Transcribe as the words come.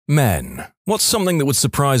Men. What's something that would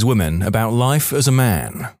surprise women about life as a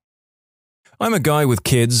man? I'm a guy with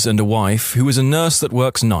kids and a wife who is a nurse that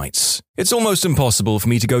works nights. It's almost impossible for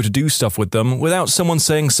me to go to do stuff with them without someone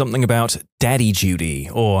saying something about daddy duty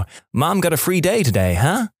or mom got a free day today,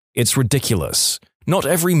 huh? It's ridiculous. Not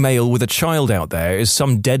every male with a child out there is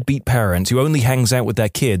some deadbeat parent who only hangs out with their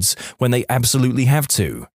kids when they absolutely have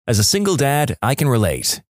to. As a single dad, I can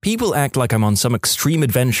relate. People act like I'm on some extreme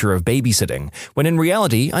adventure of babysitting, when in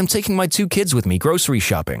reality, I'm taking my 2 kids with me grocery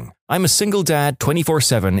shopping. I'm a single dad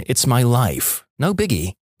 24/7, it's my life. No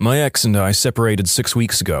biggie. My ex and I separated 6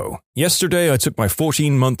 weeks ago. Yesterday, I took my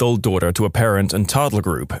 14-month-old daughter to a parent and toddler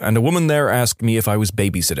group, and a woman there asked me if I was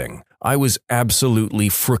babysitting. I was absolutely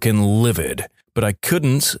frickin' livid, but I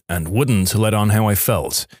couldn't and wouldn't let on how I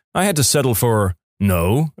felt. I had to settle for,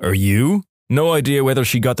 no, are you? No idea whether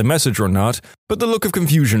she got the message or not, but the look of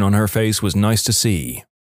confusion on her face was nice to see.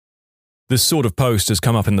 This sort of post has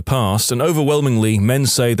come up in the past, and overwhelmingly, men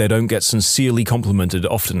say they don't get sincerely complimented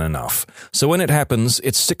often enough, so when it happens,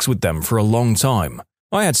 it sticks with them for a long time.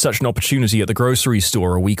 I had such an opportunity at the grocery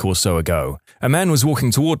store a week or so ago. A man was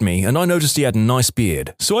walking toward me, and I noticed he had a nice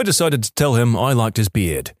beard, so I decided to tell him I liked his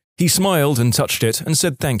beard. He smiled and touched it and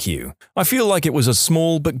said thank you. I feel like it was a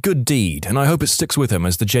small but good deed, and I hope it sticks with him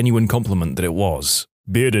as the genuine compliment that it was.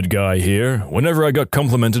 Bearded guy here. Whenever I got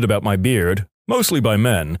complimented about my beard, mostly by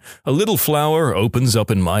men, a little flower opens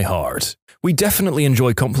up in my heart. We definitely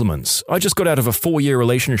enjoy compliments. I just got out of a 4-year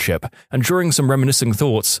relationship, and during some reminiscing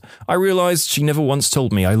thoughts, I realized she never once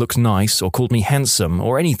told me I looked nice or called me handsome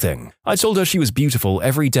or anything. I told her she was beautiful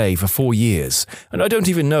every day for 4 years, and I don't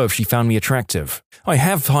even know if she found me attractive. I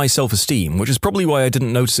have high self-esteem, which is probably why I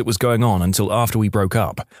didn't notice it was going on until after we broke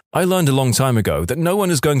up. I learned a long time ago that no one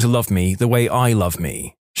is going to love me the way I love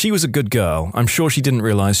me. She was a good girl. I'm sure she didn't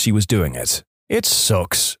realize she was doing it. It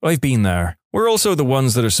sucks. I've been there. We're also the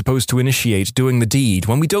ones that are supposed to initiate doing the deed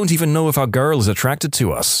when we don't even know if our girl is attracted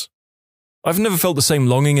to us. I've never felt the same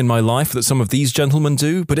longing in my life that some of these gentlemen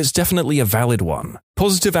do, but it's definitely a valid one.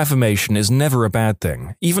 Positive affirmation is never a bad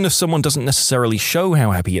thing, even if someone doesn't necessarily show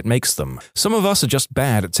how happy it makes them. Some of us are just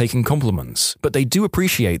bad at taking compliments, but they do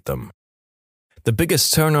appreciate them. The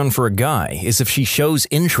biggest turn-on for a guy is if she shows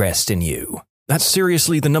interest in you. That's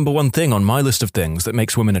seriously the number one thing on my list of things that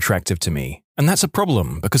makes women attractive to me. And that's a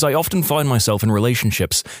problem, because I often find myself in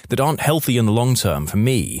relationships that aren't healthy in the long term for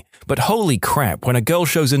me. But holy crap, when a girl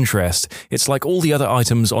shows interest, it's like all the other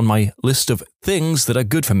items on my list of things that are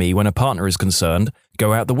good for me when a partner is concerned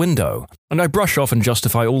go out the window. And I brush off and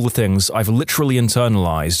justify all the things I've literally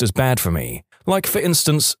internalized as bad for me. Like, for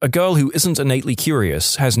instance, a girl who isn't innately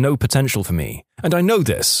curious has no potential for me. And I know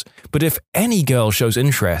this, but if any girl shows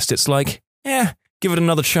interest, it's like, give it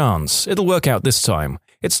another chance. It'll work out this time.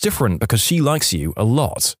 It's different because she likes you a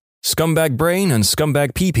lot. Scumbag brain and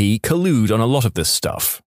scumbag pee-pee collude on a lot of this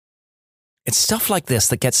stuff. It's stuff like this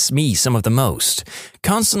that gets me some of the most.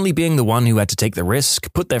 Constantly being the one who had to take the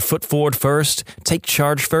risk, put their foot forward first, take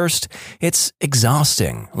charge first. It's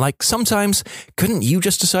exhausting. Like, sometimes, couldn't you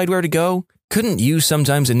just decide where to go? Couldn't you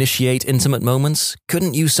sometimes initiate intimate moments?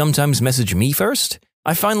 Couldn't you sometimes message me first?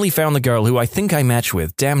 I finally found the girl who I think I match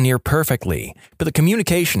with damn near perfectly, but the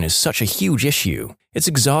communication is such a huge issue. It's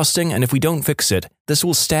exhausting, and if we don't fix it, this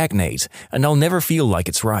will stagnate, and I'll never feel like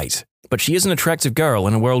it's right. But she is an attractive girl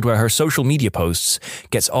in a world where her social media posts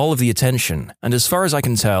gets all of the attention, and as far as I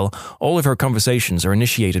can tell, all of her conversations are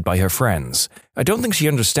initiated by her friends. I don't think she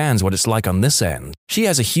understands what it's like on this end. She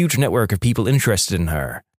has a huge network of people interested in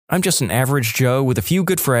her. I'm just an average Joe with a few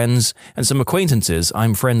good friends and some acquaintances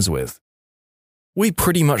I'm friends with. We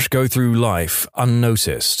pretty much go through life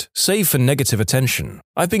unnoticed, save for negative attention.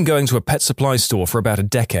 I've been going to a pet supply store for about a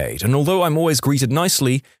decade, and although I'm always greeted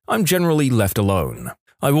nicely, I'm generally left alone.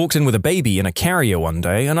 I walked in with a baby in a carrier one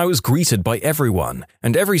day, and I was greeted by everyone,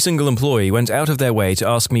 and every single employee went out of their way to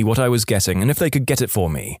ask me what I was getting and if they could get it for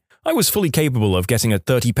me. I was fully capable of getting a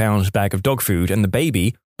 30-pound bag of dog food and the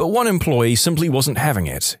baby, but one employee simply wasn't having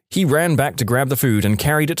it. He ran back to grab the food and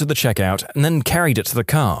carried it to the checkout and then carried it to the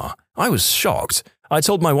car. I was shocked. I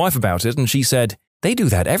told my wife about it and she said, "They do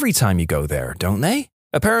that every time you go there, don't they?"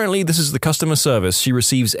 Apparently, this is the customer service she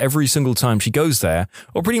receives every single time she goes there,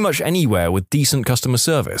 or pretty much anywhere with decent customer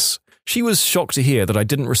service. She was shocked to hear that I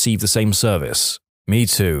didn't receive the same service. Me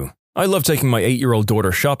too. I love taking my 8-year-old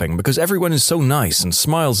daughter shopping because everyone is so nice and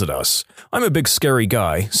smiles at us. I'm a big scary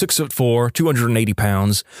guy, 6'4", 280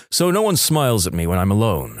 pounds, so no one smiles at me when I'm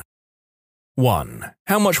alone. 1.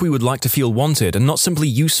 How much we would like to feel wanted and not simply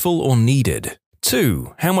useful or needed.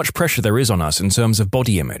 2. How much pressure there is on us in terms of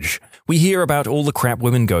body image. We hear about all the crap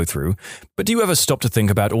women go through, but do you ever stop to think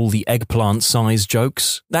about all the eggplant-sized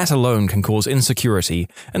jokes? That alone can cause insecurity,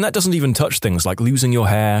 and that doesn't even touch things like losing your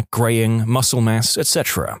hair, graying, muscle mass,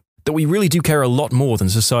 etc. That we really do care a lot more than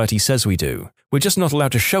society says we do. We're just not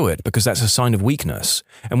allowed to show it because that's a sign of weakness,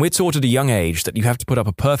 and we're taught at a young age that you have to put up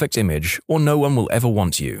a perfect image or no one will ever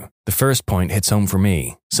want you. The first point hits home for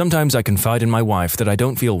me. Sometimes I confide in my wife that I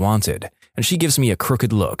don't feel wanted, and she gives me a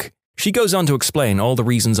crooked look. She goes on to explain all the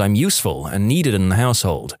reasons I'm useful and needed in the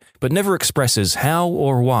household, but never expresses how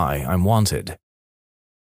or why I'm wanted.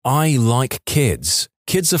 I like kids.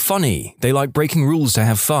 Kids are funny, they like breaking rules to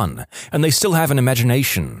have fun, and they still have an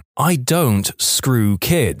imagination. I don't screw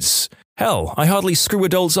kids. Hell, I hardly screw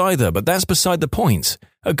adults either, but that's beside the point.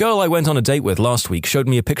 A girl I went on a date with last week showed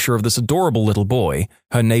me a picture of this adorable little boy,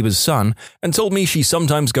 her neighbor's son, and told me she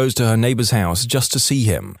sometimes goes to her neighbor's house just to see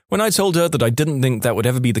him. When I told her that I didn't think that would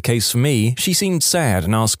ever be the case for me, she seemed sad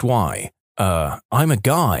and asked why. I'm a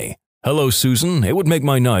guy. Hello, Susan. It would make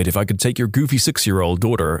my night if I could take your goofy 6-year-old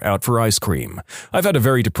daughter out for ice cream. I've had a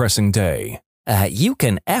very depressing day. You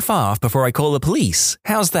can F off before I call the police.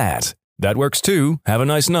 How's that? That works too. Have a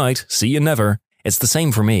nice night. See you never. It's the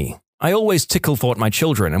same for me. I always tickle-thought my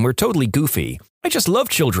children and we're totally goofy. I just love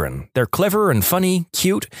children. They're clever and funny,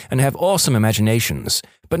 cute, and have awesome imaginations.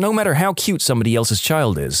 But no matter how cute somebody else's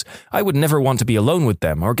child is, I would never want to be alone with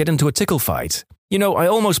them or get into a tickle fight. You know, I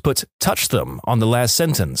almost put touch them on the last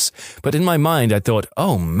sentence, but in my mind I thought,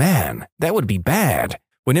 oh man, that would be bad.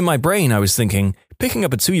 When in my brain I was thinking, picking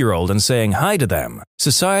up a 2-year-old and saying hi to them.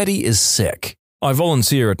 Society is sick. I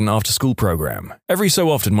volunteer at an after-school program. Every so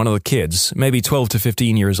often one of the kids, maybe 12 to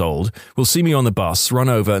 15 years old, will see me on the bus, run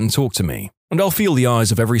over and talk to me. And I'll feel the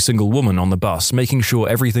eyes of every single woman on the bus, making sure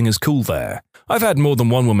everything is cool there. I've had more than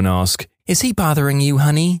one woman ask, "Is he bothering you,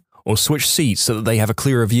 honey?" Or switch seats so that they have a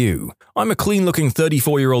clearer view. I'm a clean-looking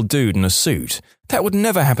 34-year-old dude in a suit. That would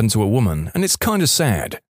never happen to a woman, and it's kinda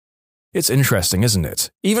sad. It's interesting, isn't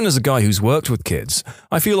it? Even as a guy who's worked with kids,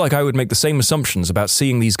 I feel like I would make the same assumptions about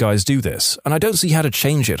seeing these guys do this, and I don't see how to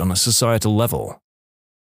change it on a societal level.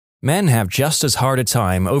 Men have just as hard a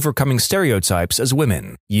time overcoming stereotypes as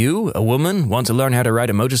women. You, a woman, want to learn how to ride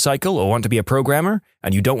a motorcycle or want to be a programmer,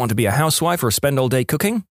 and you don't want to be a housewife or spend all day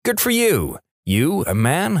cooking? Good for you! You, a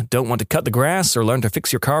man, don't want to cut the grass or learn to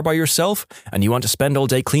fix your car by yourself, and you want to spend all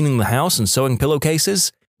day cleaning the house and sewing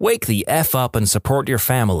pillowcases? Wake the F up and support your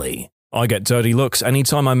family. I get dirty looks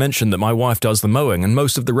anytime I mention that my wife does the mowing and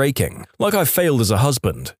most of the raking, like I've failed as a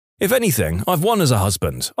husband. If anything, I've won as a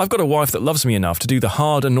husband. I've got a wife that loves me enough to do the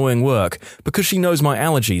hard, annoying work because she knows my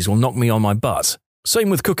allergies will knock me on my butt. Same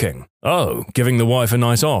with cooking. Oh, giving the wife a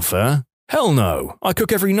night off, eh? Hell no. I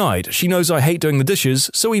cook every night. She knows I hate doing the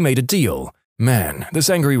dishes, so we made a deal. Man, this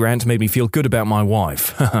angry rant made me feel good about my wife.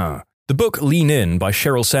 Haha. The book Lean In by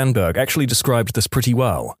Sheryl Sandberg actually described this pretty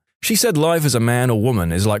well. She said life as a man or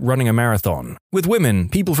woman is like running a marathon. With women,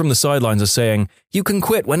 people from the sidelines are saying, "You can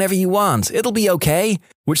quit whenever you want, it'll be okay,"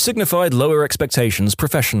 which signified lower expectations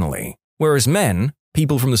professionally. Whereas men,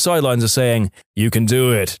 people from the sidelines are saying, "You can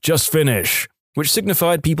do it, just finish," which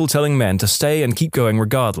signified people telling men to stay and keep going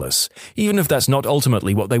regardless, even if that's not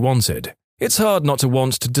ultimately what they wanted. It's hard not to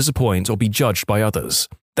want to disappoint or be judged by others.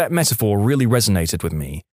 That metaphor really resonated with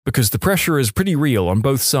me, because the pressure is pretty real on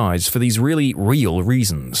both sides for these really real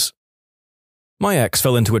reasons. My ex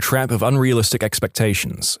fell into a trap of unrealistic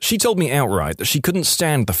expectations. She told me outright that she couldn't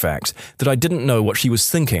stand the fact that I didn't know what she was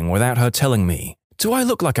thinking without her telling me. Do I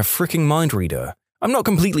look like a freaking mind reader? I'm not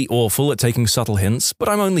completely awful at taking subtle hints, but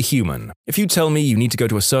I'm only human. If you tell me you need to go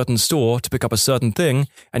to a certain store to pick up a certain thing,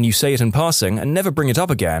 and you say it in passing and never bring it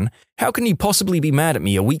up again, how can you possibly be mad at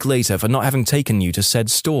me a week later for not having taken you to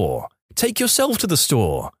said store? Take yourself to the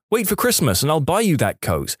store. Wait for Christmas and I'll buy you that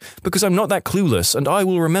coat, because I'm not that clueless and I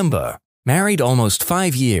will remember. Married almost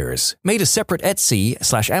 5 years. Made a separate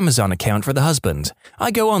Etsy/Amazon account for the husband.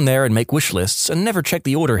 I go on there and make wish lists and never check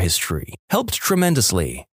the order history. Helped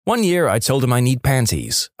tremendously. One year I told him I need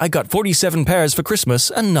panties. I got 47 pairs for Christmas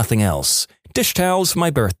and nothing else. Dish towels for my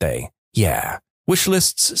birthday. Yeah. Wish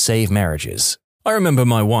lists save marriages. I remember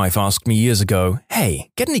my wife asked me years ago, "Hey,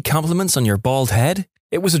 get any compliments on your bald head?"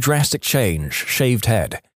 It was a drastic change, shaved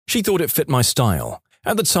head. She thought it fit my style.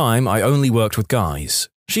 At the time, I only worked with guys.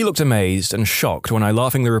 She looked amazed and shocked when I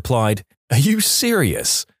laughingly replied, "Are you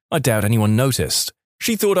serious?" I doubt anyone noticed.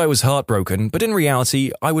 She thought I was heartbroken, but in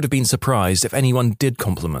reality, I would have been surprised if anyone did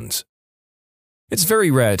compliment. It's very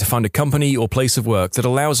rare to find a company or place of work that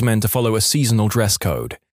allows men to follow a seasonal dress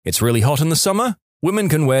code. It's really hot in the summer? Women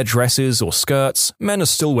can wear dresses or skirts, men are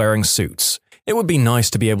still wearing suits. It would be nice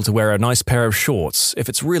to be able to wear a nice pair of shorts if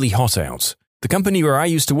it's really hot out. The company where I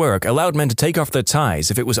used to work allowed men to take off their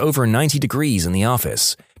ties if it was over 90 degrees in the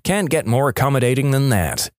office. Can't get more accommodating than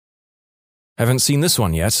that. Haven't seen this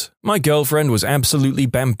one yet. My girlfriend was absolutely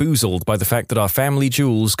bamboozled by the fact that our family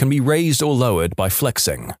jewels can be raised or lowered by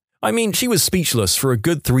flexing. I mean, she was speechless for a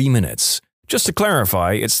good 3 minutes. Just to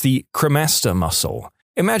clarify, it's the cremaster muscle.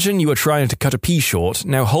 Imagine you are trying to cut a pea short,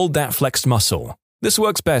 now hold that flexed muscle. This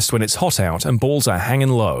works best when it's hot out and balls are hanging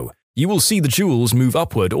low. You will see the jewels move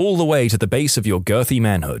upward all the way to the base of your girthy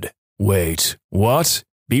manhood. Wait, what?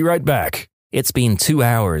 Be right back. It's been 2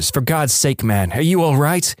 hours. For God's sake, man, are you all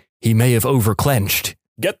right? He may have overclenched.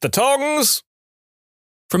 Get the tongs!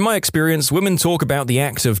 From my experience, women talk about the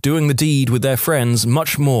act of doing the deed with their friends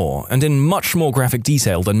much more and in much more graphic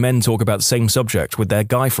detail than men talk about the same subject with their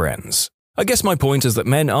guy friends. I guess my point is that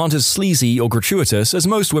men aren't as sleazy or gratuitous as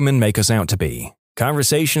most women make us out to be.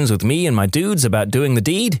 Conversations with me and my dudes about doing the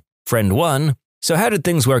deed? Friend 1. So how did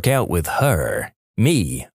things work out with her?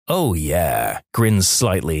 Me. Oh yeah. Grins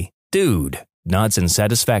slightly. Dude. Nods in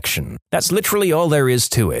satisfaction. That's literally all there is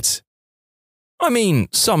to it. I mean,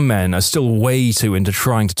 some men are still way too into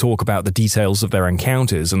trying to talk about the details of their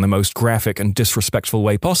encounters in the most graphic and disrespectful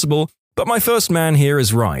way possible, but my first man here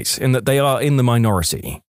is right in that they are in the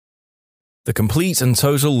minority. The complete and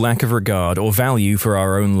total lack of regard or value for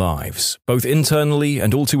our own lives, both internally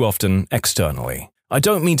and all too often externally. I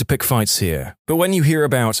don't mean to pick fights here, but when you hear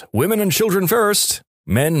about women and children first,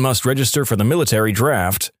 men must register for the military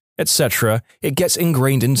draft, etc., it gets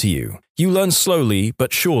ingrained into you. You learn slowly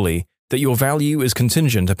but surely that your value is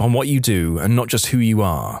contingent upon what you do and not just who you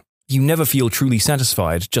are. You never feel truly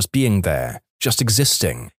satisfied just being there, just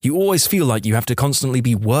existing. You always feel like you have to constantly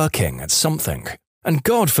be working at something. And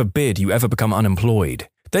God forbid you ever become unemployed.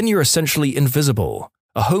 Then you're essentially invisible.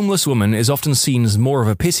 A homeless woman is often seen as more of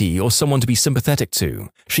a pity or someone to be sympathetic to.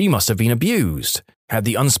 She must have been abused, had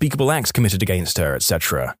the unspeakable acts committed against her,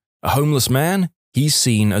 etc. A homeless man? He's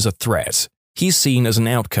seen as a threat. He's seen as an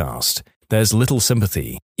outcast. There's little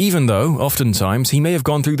sympathy, even though, oftentimes, he may have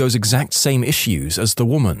gone through those exact same issues as the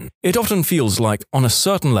woman. It often feels like, on a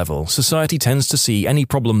certain level, society tends to see any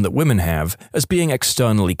problem that women have as being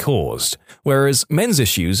externally caused, whereas men's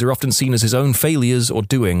issues are often seen as his own failures or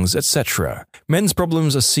doings, etc. Men's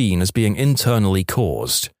problems are seen as being internally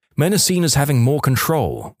caused. Men are seen as having more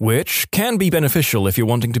control, which can be beneficial if you're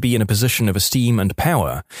wanting to be in a position of esteem and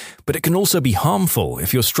power, but it can also be harmful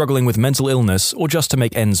if you're struggling with mental illness or just to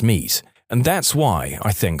make ends meet. And that's why,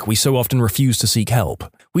 I think, we so often refuse to seek help.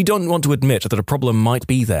 We don't want to admit that a problem might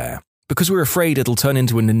be there, because we're afraid it'll turn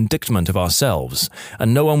into an indictment of ourselves,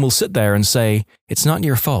 and no one will sit there and say, it's not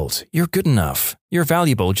your fault, you're good enough, you're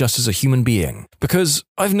valuable just as a human being. Because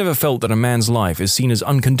I've never felt that a man's life is seen as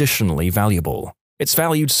unconditionally valuable. It's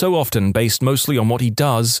valued so often based mostly on what he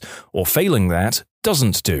does, or failing that,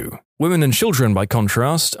 doesn't do. Women and children, by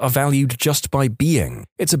contrast, are valued just by being.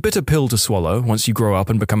 It's a bitter pill to swallow once you grow up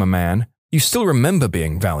and become a man. You still remember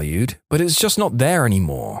being valued, but it's just not there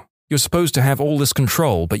anymore. You're supposed to have all this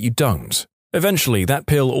control, but you don't. Eventually, that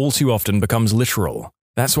pill all too often becomes literal.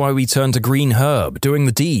 That's why we turn to green herb, doing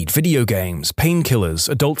the deed, video games, painkillers,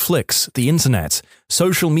 adult flicks, the internet,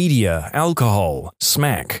 social media, alcohol,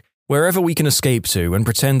 smack, wherever we can escape to and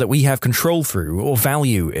pretend that we have control through or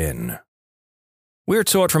value in. We're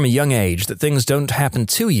taught from a young age that things don't happen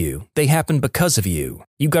to you, they happen because of you.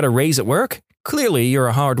 You got a raise at work? Clearly you're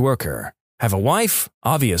a hard worker. Have a wife?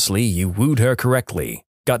 Obviously you wooed her correctly.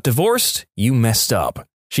 Got divorced? You messed up.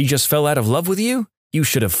 She just fell out of love with you? You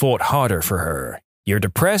should have fought harder for her. You're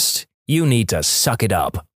depressed? You need to suck it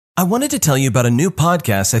up. I wanted to tell you about a new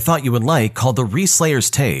podcast I thought you would like called The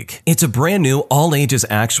Reslayer's Take. It's a brand new all-ages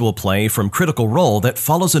actual play from Critical Role that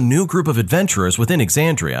follows a new group of adventurers within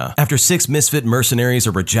Exandria. After 6 misfit mercenaries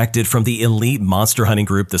are rejected from the elite monster hunting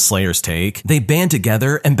group The Slayer's Take, they band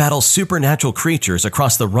together and battle supernatural creatures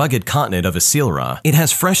across the rugged continent of Isilra. It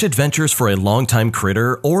has fresh adventures for a longtime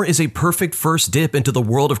critter or is a perfect first dip into the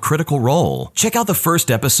world of Critical Role. Check out the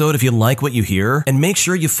first episode if you like what you hear, and make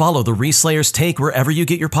sure you follow The Reslayer's Take wherever you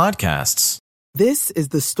get your podcasts. This is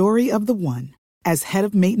the story of the one. As head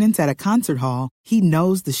of maintenance at a concert hall, he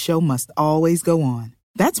knows the show must always go on.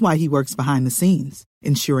 That's why he works behind the scenes,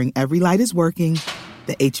 ensuring every light is working,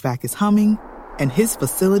 the HVAC is humming, and his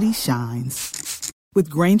facility shines. With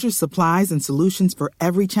Grainger's supplies and solutions for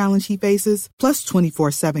every challenge he faces, plus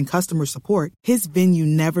 24/7 customer support, his venue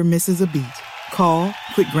never misses a beat. Call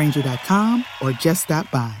quickgrainger.com or just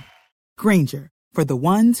stop by. Grainger, for the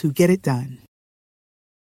ones who get it done.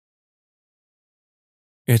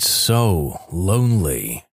 It's so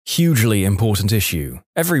lonely. Hugely important issue.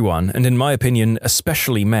 Everyone, and in my opinion,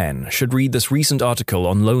 especially men, should read this recent article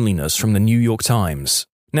on loneliness from the New York Times.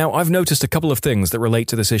 Now, I've noticed a couple of things that relate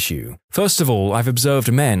to this issue. First of all, I've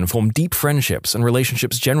observed men form deep friendships and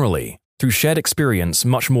relationships generally, through shared experience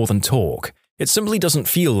much more than talk. It simply doesn't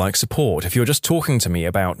feel like support if you're just talking to me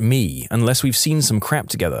about me unless we've seen some crap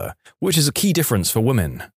together, which is a key difference for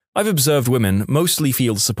women. I've observed women mostly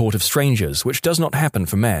feel the support of strangers, which does not happen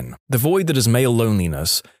for men. The void that is male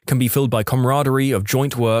loneliness can be filled by camaraderie of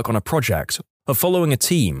joint work on a project, of following a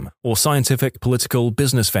team, or scientific, political,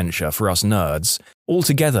 business venture for us nerds, all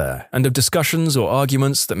together, and of discussions or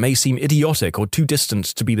arguments that may seem idiotic or too distant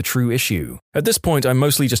to be the true issue. At this point, I'm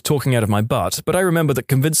mostly just talking out of my butt, but I remember that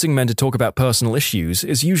convincing men to talk about personal issues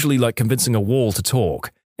is usually like convincing a wall to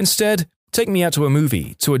talk. Instead, take me out to a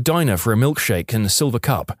movie, to a diner for a milkshake and a silver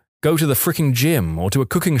cup. Go to the fricking gym or to a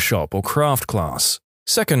cooking shop or craft class.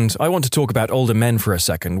 Second, I want to talk about older men for a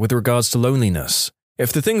second with regards to loneliness.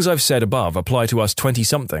 If the things I've said above apply to us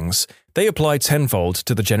 20-somethings, they apply tenfold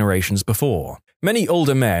to the generations before. Many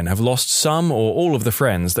older men have lost some or all of the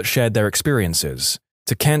friends that shared their experiences.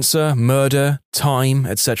 To cancer, murder, time,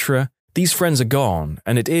 etc., these friends are gone,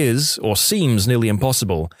 and it is, or seems nearly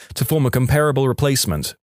impossible, to form a comparable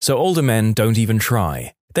replacement. So older men don't even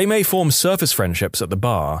try. They may form surface friendships at the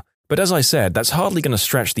bar, but as I said, that's hardly going to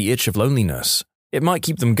scratch the itch of loneliness. It might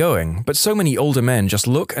keep them going, but so many older men just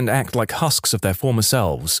look and act like husks of their former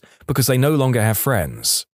selves because they no longer have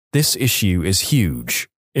friends. This issue is huge.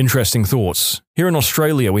 Interesting thoughts. Here in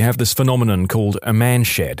Australia, we have this phenomenon called a man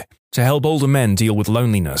shed to help older men deal with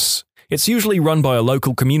loneliness. It's usually run by a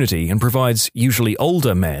local community and provides usually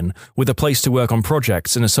older men with a place to work on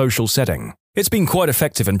projects in a social setting. It's been quite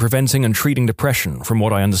effective in preventing and treating depression, from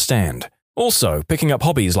what I understand. Also, picking up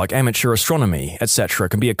hobbies like amateur astronomy, etc.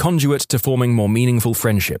 can be a conduit to forming more meaningful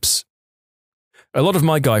friendships. A lot of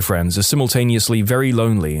my guy friends are simultaneously very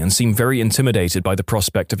lonely and seem very intimidated by the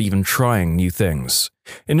prospect of even trying new things.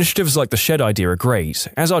 Initiatives like the Shed idea are great,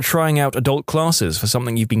 as are trying out adult classes for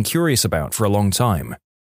something you've been curious about for a long time.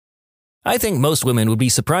 I think most women would be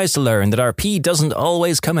surprised to learn that our pee doesn't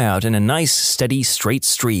always come out in a nice, steady, straight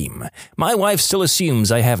stream. My wife still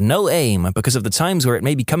assumes I have no aim because of the times where it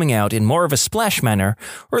may be coming out in more of a splash manner,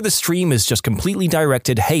 or the stream is just completely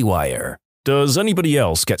directed haywire. Does anybody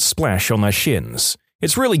else get splash on their shins?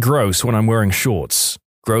 It's really gross when I'm wearing shorts.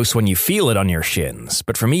 Gross when you feel it on your shins,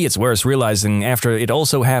 but for me it's worse realizing after it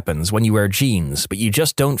also happens when you wear jeans, but you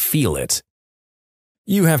just don't feel it.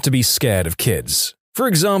 You have to be scared of kids. For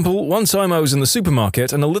example, one time I was in the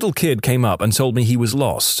supermarket and a little kid came up and told me he was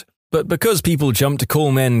lost. But because people jump to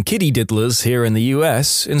call men kiddie diddlers here in the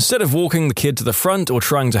US, instead of walking the kid to the front or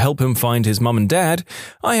trying to help him find his mum and dad,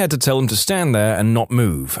 I had to tell him to stand there and not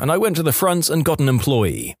move, and I went to the front and got an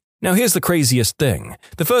employee. Now here's the craziest thing.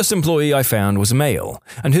 The first employee I found was a male,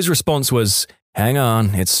 and his response was, "Hang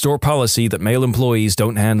on, it's store policy that male employees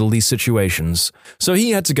don't handle these situations." So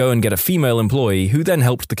he had to go and get a female employee who then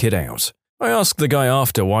helped the kid out. I asked the guy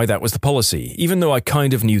after why that was the policy, even though I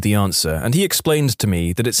kind of knew the answer, and he explained to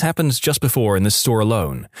me that it's happened just before in this store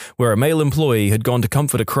alone, where a male employee had gone to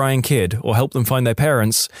comfort a crying kid or help them find their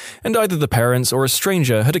parents, and either the parents or a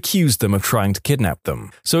stranger had accused them of trying to kidnap them.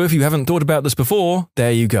 So if you haven't thought about this before,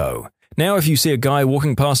 there you go. Now if you see a guy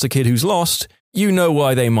walking past a kid who's lost, you know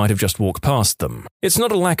why they might have just walked past them. It's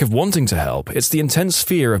not a lack of wanting to help, it's the intense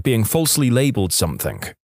fear of being falsely labeled something.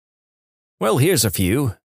 Well, here's a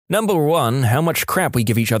few. Number 1, how much crap we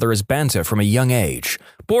give each other as banter from a young age.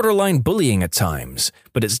 Borderline bullying at times,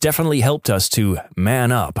 but it's definitely helped us to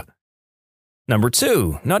man up. Number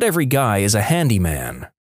 2, not every guy is a handyman.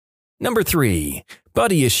 Number 3,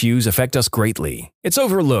 body issues affect us greatly. It's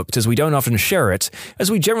overlooked as we don't often share it,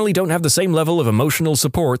 as we generally don't have the same level of emotional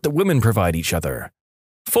support that women provide each other.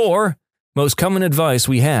 4, most common advice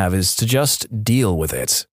we have is to just deal with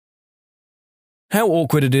it. How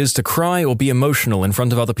awkward it is to cry or be emotional in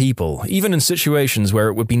front of other people, even in situations where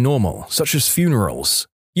it would be normal, such as funerals.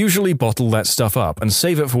 Usually bottle that stuff up and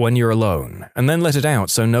save it for when you're alone, and then let it out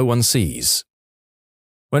so no one sees.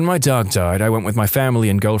 When my dog died, I went with my family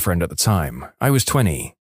and girlfriend at the time. I was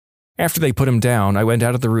 20. After they put him down, I went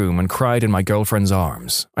out of the room and cried in my girlfriend's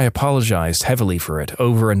arms. I apologized heavily for it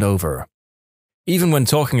over and over. Even when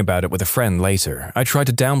talking about it with a friend later, I tried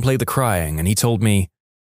to downplay the crying and he told me,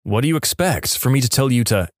 "What do you expect? For me to tell you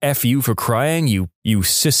to F you for crying, you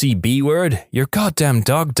sissy B-word? Your goddamn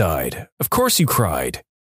dog died. Of course you cried."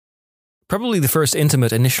 Probably the first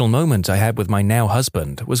intimate initial moment I had with my now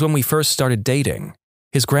husband was when we first started dating.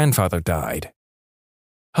 His grandfather died.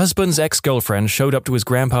 Husband's ex-girlfriend showed up to his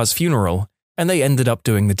grandpa's funeral, and they ended up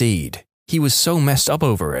doing the deed. He was so messed up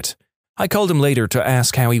over it. I called him later to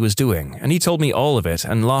ask how he was doing, and he told me all of it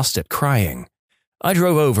and lost it crying. I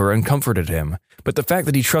drove over and comforted him, but the fact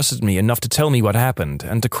that he trusted me enough to tell me what happened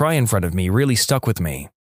and to cry in front of me really stuck with me.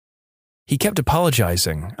 He kept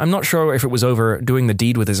apologizing. I'm not sure if it was over doing the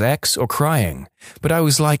deed with his ex or crying, but I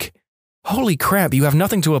was like, holy crap, you have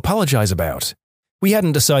nothing to apologize about. We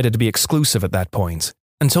hadn't decided to be exclusive at that point,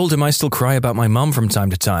 and told him I still cry about my mum from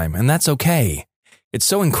time to time, and that's okay. It's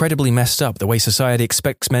so incredibly messed up the way society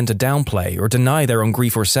expects men to downplay or deny their own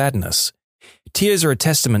grief or sadness. Tears are a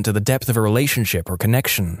testament to the depth of a relationship or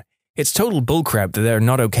connection. It's total bullcrap that they're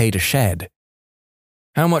not okay to shed.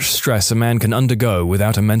 How much stress a man can undergo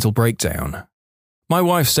without a mental breakdown. My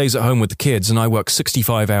wife stays at home with the kids and I work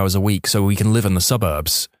 65 hours a week so we can live in the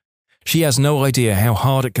suburbs. She has no idea how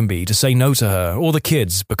hard it can be to say no to her or the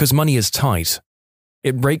kids because money is tight.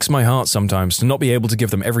 It breaks my heart sometimes to not be able to give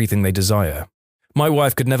them everything they desire. My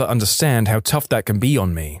wife could never understand how tough that can be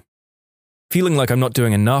on me. Feeling like I'm not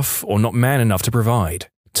doing enough or not man enough to provide.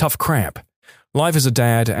 Tough crap. Life as a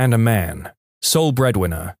dad and a man. Sole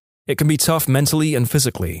breadwinner. It can be tough mentally and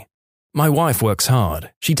physically. My wife works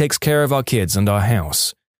hard. She takes care of our kids and our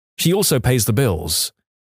house. She also pays the bills.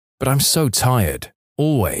 But I'm so tired.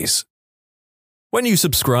 Always. When you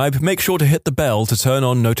subscribe, make sure to hit the bell to turn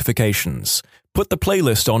on notifications. Put the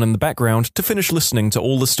playlist on in the background to finish listening to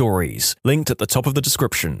all the stories, linked at the top of the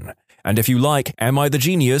description. And if you like Am I the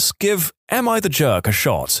Genius, give Am I the Jerk a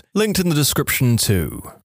shot, linked in the description too.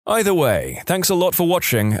 Either way, thanks a lot for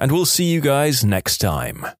watching, and we'll see you guys next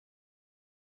time.